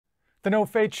The No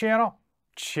Fate channel,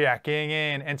 checking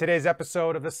in. And today's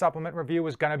episode of the supplement review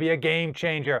is going to be a game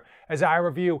changer as I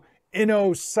review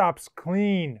Inno Supps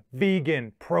Clean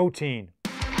Vegan Protein.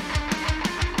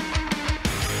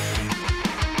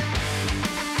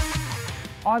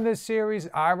 On this series,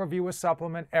 I review a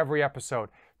supplement every episode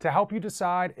to help you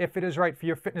decide if it is right for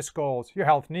your fitness goals, your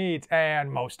health needs,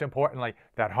 and most importantly,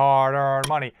 that hard-earned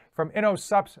money. From Inno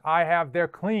Supps, I have their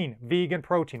clean vegan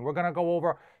protein. We're going to go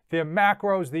over the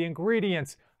macros, the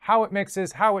ingredients, how it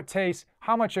mixes, how it tastes,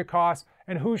 how much it costs,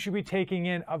 and who should be taking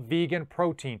in a vegan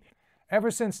protein.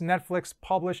 Ever since Netflix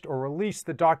published or released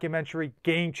the documentary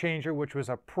Game Changer, which was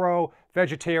a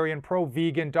pro-vegetarian,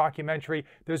 pro-vegan documentary,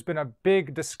 there's been a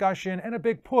big discussion and a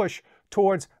big push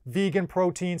towards vegan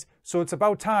proteins. So it's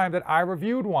about time that I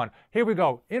reviewed one. Here we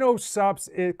go. Inno Supps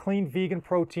Clean Vegan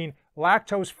Protein,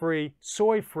 lactose-free,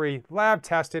 soy-free,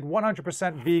 lab-tested,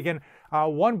 100% vegan.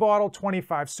 One bottle,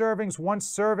 25 servings. One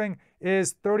serving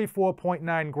is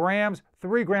 34.9 grams,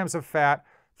 3 grams of fat,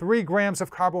 3 grams of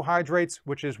carbohydrates,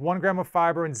 which is 1 gram of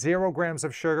fiber, and 0 grams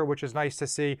of sugar, which is nice to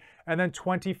see, and then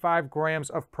 25 grams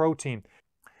of protein.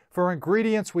 For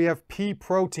ingredients, we have pea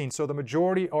protein, so the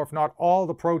majority, or if not all,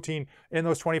 the protein in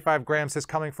those 25 grams is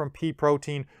coming from pea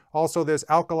protein. Also, there's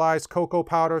alkalized cocoa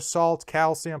powder, salt,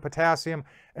 calcium, potassium,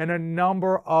 and a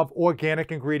number of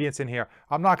organic ingredients in here.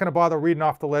 I'm not going to bother reading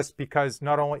off the list because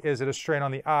not only is it a strain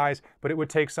on the eyes, but it would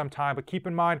take some time. But keep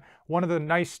in mind, one of the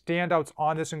nice standouts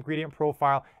on this ingredient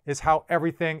profile is how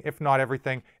everything, if not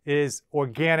everything, is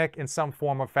organic in some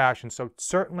form or fashion. So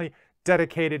certainly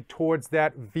dedicated towards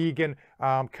that vegan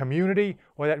community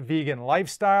or that vegan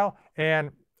lifestyle, and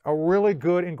a really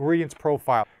good ingredients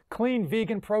profile. Clean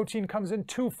vegan protein comes in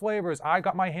 2 flavors. I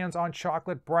got my hands on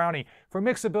chocolate brownie. For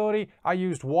mixability, I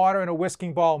used water in a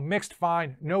whisking ball, mixed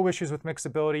fine, no issues with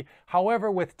mixability. However,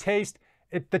 with taste,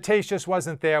 the taste just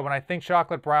wasn't there. When I think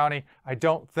chocolate brownie, I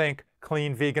don't think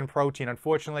clean vegan protein.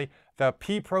 Unfortunately, the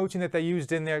pea protein that they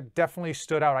used in there definitely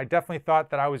stood out. I definitely thought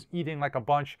that I was eating like a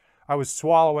bunch. I was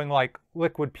swallowing like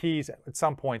liquid peas at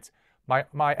some points.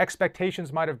 My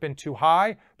expectations might have been too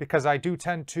high because I do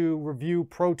tend to review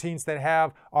proteins that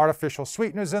have artificial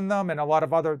sweeteners in them and a lot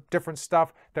of other different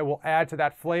stuff that will add to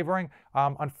that flavoring.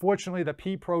 Unfortunately, the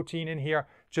pea protein in here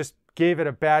just gave it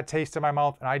a bad taste in my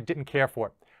mouth, and I didn't care for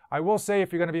it. I will say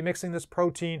if you're going to be mixing this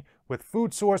protein with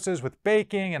food sources, with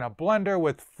baking and a blender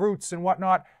with fruits and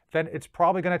whatnot, then it's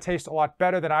probably going to taste a lot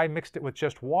better than I mixed it with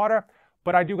just water.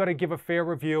 But I do got to give a fair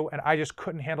review, and I just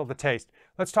couldn't handle the taste.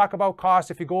 Let's talk about cost.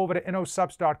 If you go over to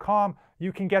innosupps.com,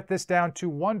 you can get this down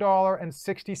to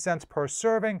 $1.60 per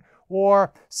serving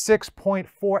or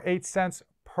 6.48 cents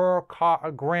per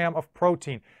gram of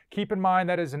protein. Keep in mind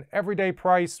that is an everyday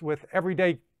price with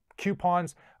everyday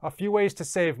coupons. A few ways to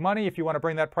save money if you want to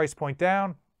bring that price point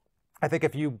down. I think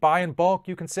if you buy in bulk,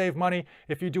 you can save money.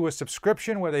 If you do a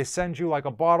subscription where they send you like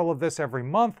a bottle of this every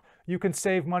month, you can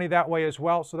save money that way as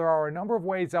well. So there are a number of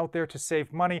ways out there to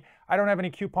save money. I don't have any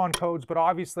coupon codes, but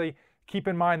obviously keep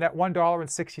in mind that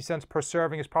 $1.60 per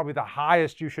serving is probably the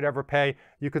highest you should ever pay.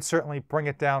 You could certainly bring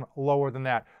it down lower than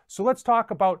that. So let's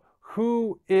talk about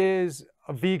who is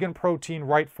a vegan protein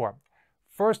right for.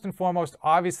 First and foremost,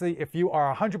 obviously, if you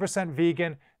are 100%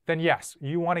 vegan, then yes,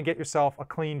 you want to get yourself a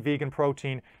clean vegan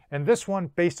protein. And this one,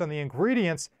 based on the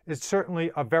ingredients, is certainly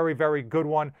a very, very good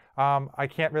one. I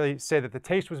can't really say that the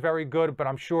taste was very good, but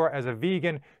I'm sure as a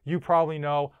vegan, you probably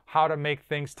know how to make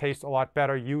things taste a lot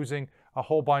better using a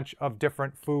whole bunch of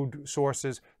different food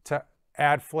sources to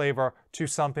add flavor to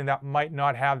something that might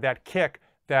not have that kick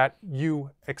that you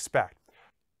expect.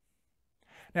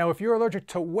 Now, if you're allergic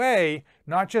to whey,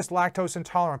 not just lactose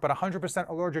intolerant, but 100%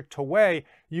 allergic to whey,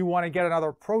 you want to get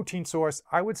another protein source,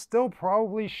 I would still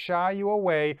probably shy you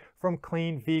away from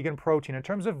clean vegan protein. In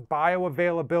terms of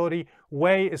bioavailability,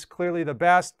 whey is clearly the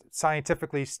best,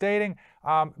 scientifically stating.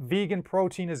 Vegan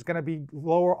protein is going to be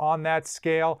lower on that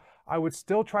scale. I would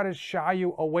still try to shy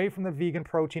you away from the vegan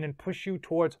protein and push you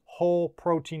towards whole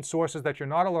protein sources that you're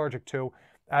not allergic to.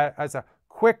 As a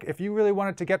quick, if you really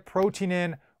wanted to get protein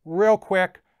in real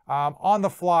quick, on the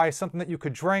fly, something that you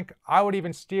could drink, I would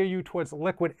even steer you towards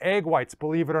liquid egg whites,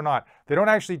 believe it or not. They don't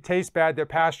actually taste bad. They're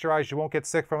pasteurized. You won't get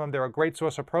sick from them. They're a great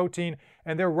source of protein,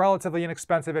 and they're relatively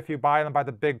inexpensive if you buy them by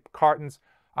the big cartons.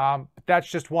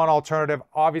 That's just one alternative.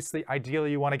 Obviously,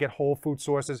 ideally, you want to get whole food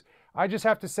sources. I just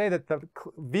have to say that the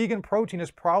vegan protein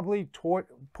is probably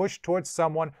pushed towards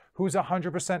someone who's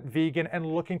 100% vegan and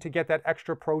looking to get that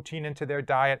extra protein into their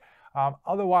diet.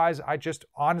 Otherwise, I just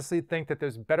honestly think that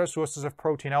there's better sources of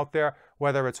protein out there,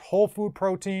 whether it's whole food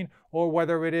protein or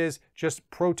whether it is just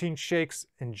protein shakes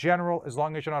in general, as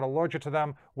long as you're not allergic to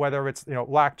them, whether it's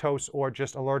lactose or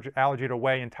just allergy to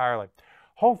whey entirely.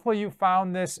 Hopefully you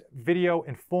found this video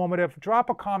informative. Drop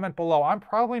a comment below. I'm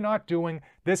probably not doing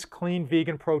this clean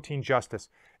vegan protein justice.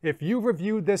 If you've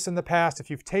reviewed this in the past, if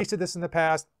you've tasted this in the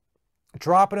past,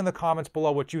 drop it in the comments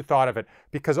below what you thought of it,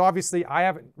 because obviously I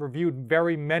haven't reviewed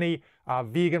very many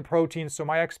vegan proteins, so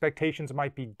my expectations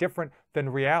might be different than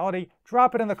reality.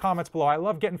 Drop it in the comments below. I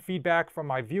love getting feedback from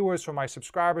my viewers, from my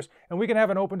subscribers, and we can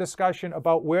have an open discussion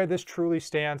about where this truly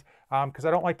stands, because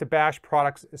I don't like to bash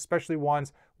products, especially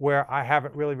ones where I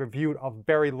haven't really reviewed a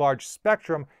very large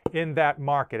spectrum in that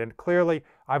market. And clearly,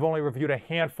 I've only reviewed a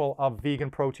handful of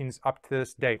vegan proteins up to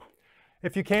this date.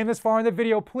 If you came this far in the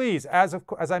video, please, as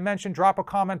I mentioned, drop a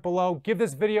comment below. Give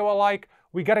this video a like.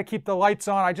 We got to keep the lights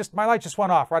on. My light just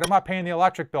went off, right? I'm not paying the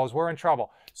electric bills. We're in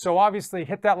trouble. So obviously,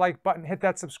 hit that like button, hit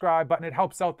that subscribe button. It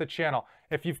helps out the channel.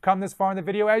 If you've come this far in the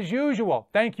video, as usual,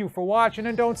 thank you for watching,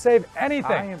 and don't save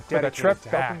anything for the trip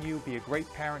back. Helping you be a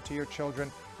great parent to your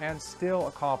children and still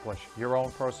accomplish your own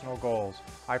personal goals.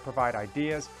 I provide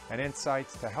ideas and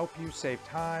insights to help you save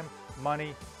time,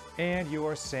 money, and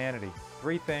your sanity.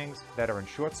 3 things that are in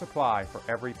short supply for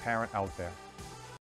every parent out there.